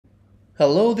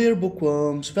Hello there,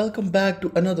 bookworms. Welcome back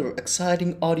to another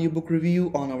exciting audiobook review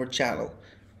on our channel.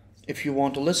 If you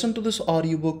want to listen to this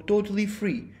audiobook totally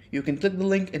free, you can click the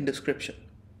link in description.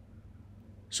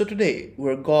 So today,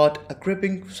 we've got a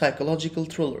gripping psychological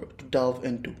thriller to delve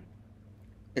into.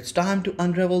 It's time to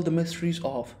unravel the mysteries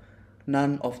of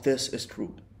None of This Is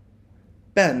True.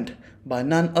 Penned by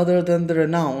none other than the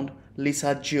renowned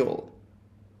Lisa Jewell.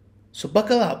 So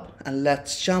buckle up and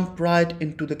let's jump right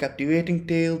into the captivating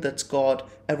tale that's got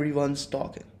everyone's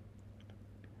talking.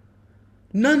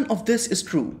 None of This Is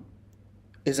True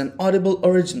is an Audible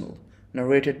original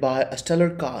narrated by a stellar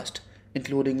cast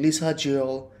including Lisa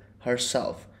Jewell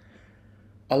herself,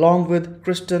 along with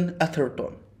Kristin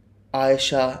Atherton,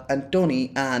 Ayesha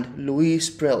Antoine and Louise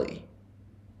Brealey.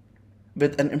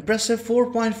 With an impressive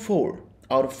 4.4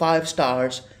 out of 5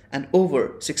 stars and over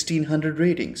 1600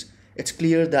 ratings, it's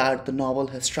clear that the novel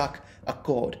has struck a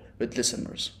chord with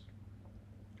listeners.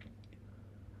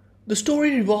 The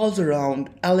story revolves around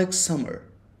Alex Summer,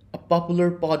 a popular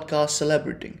podcast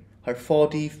celebrating her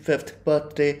 45th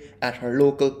birthday at her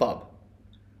local pub.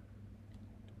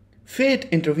 Fate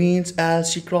intervenes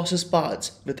as she crosses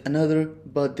paths with another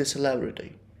birthday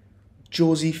celebrity,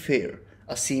 Josie Fair,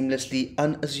 a seamlessly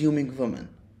unassuming woman.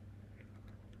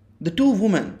 The two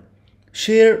women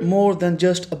share more than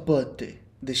just a birthday.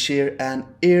 They share an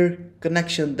air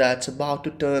connection that's about to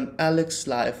turn Alex's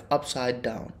life upside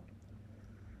down.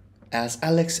 As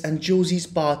Alex and Josie's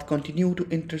paths continue to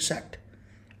intersect,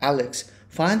 Alex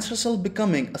finds herself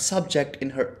becoming a subject in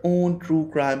her own true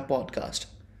crime podcast,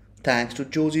 thanks to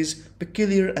Josie's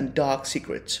peculiar and dark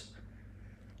secrets.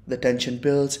 The tension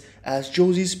builds as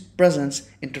Josie's presence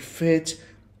interferes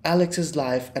Alex's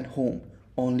life and home,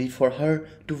 only for her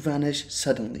to vanish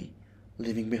suddenly,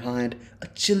 leaving behind a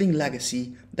chilling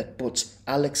legacy that puts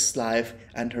Alex's life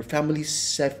and her family's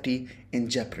safety in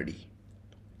jeopardy.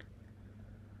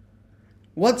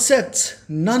 What sets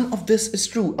None of This Is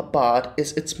True apart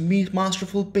is its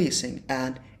masterful pacing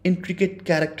and intricate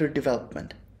character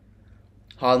development.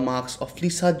 Hallmarks of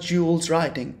Lisa Jewell's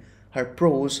writing, her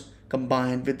prose,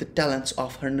 combined with the talents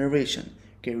of her narration,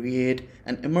 create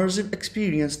an immersive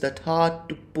experience that's hard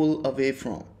to pull away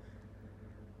from.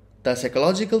 The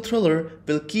psychological thriller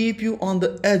will keep you on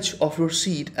the edge of your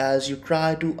seat as you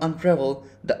try to unravel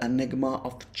the enigma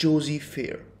of Josie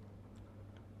Fair.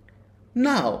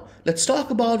 Now, let's talk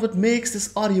about what makes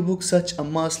this audiobook such a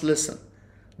must listen.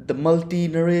 The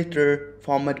multi-narrator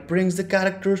format brings the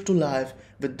characters to life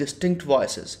with distinct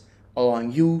voices,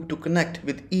 allowing you to connect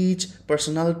with each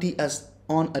personality as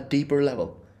on a deeper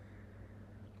level.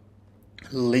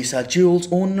 Lisa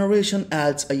Jewell's own narration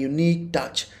adds a unique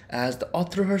touch as the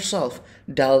author herself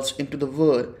delves into the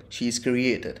world she's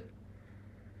created.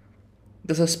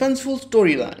 The suspenseful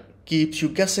storyline keeps you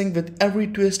guessing with every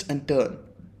twist and turn.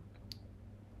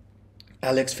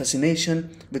 Alex's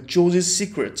fascination with Josie's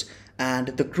secrets and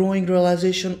the growing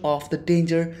realization of the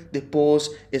danger they pose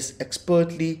is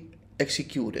expertly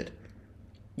executed.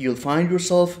 You'll find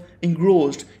yourself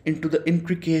engrossed into the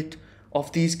intricate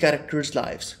of these characters'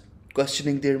 lives,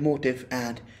 questioning their motive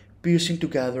and piecing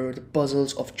together the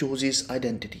puzzles of Josie's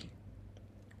identity.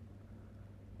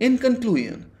 In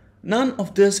conclusion, None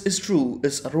of This Is True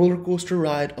is a rollercoaster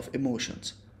ride of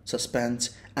emotions,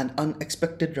 suspense, and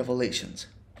unexpected revelations.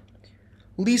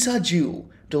 Lisa Jewell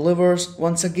delivers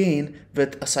once again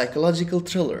with a psychological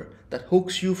thriller that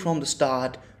hooks you from the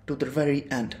start to the very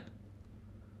end.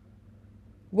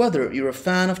 Whether you're a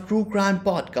fan of true crime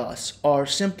podcasts or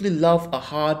simply love a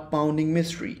heart-pounding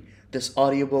mystery, this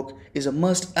audiobook is a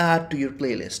must-add to your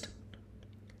playlist.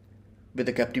 With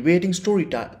a captivating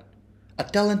storytelling, a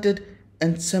talented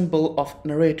ensemble of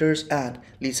narrators, and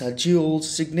Lisa Jewell's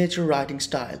signature writing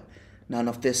style, None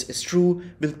of This Is True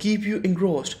will keep you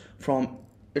engrossed from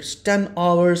its 10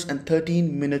 hours and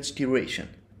 13 minutes duration.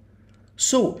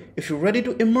 So, if you're ready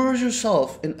to immerse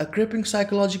yourself in a gripping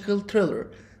psychological thriller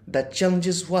that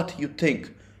challenges what you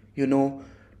think,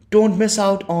 don't miss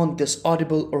out on this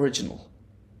Audible original.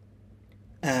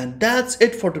 And that's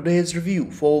it for today's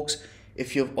review, folks.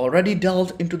 If you've already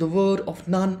delved into the world of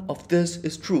None of This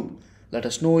Is True, let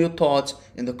us know your thoughts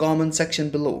in the comment section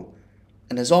below.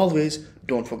 And as always,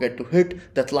 don't forget to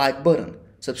hit that like button,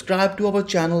 subscribe to our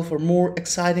channel for more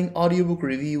exciting audiobook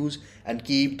reviews, and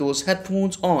keep those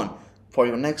headphones on for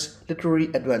your next literary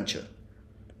adventure.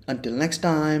 Until next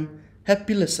time,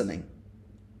 happy listening.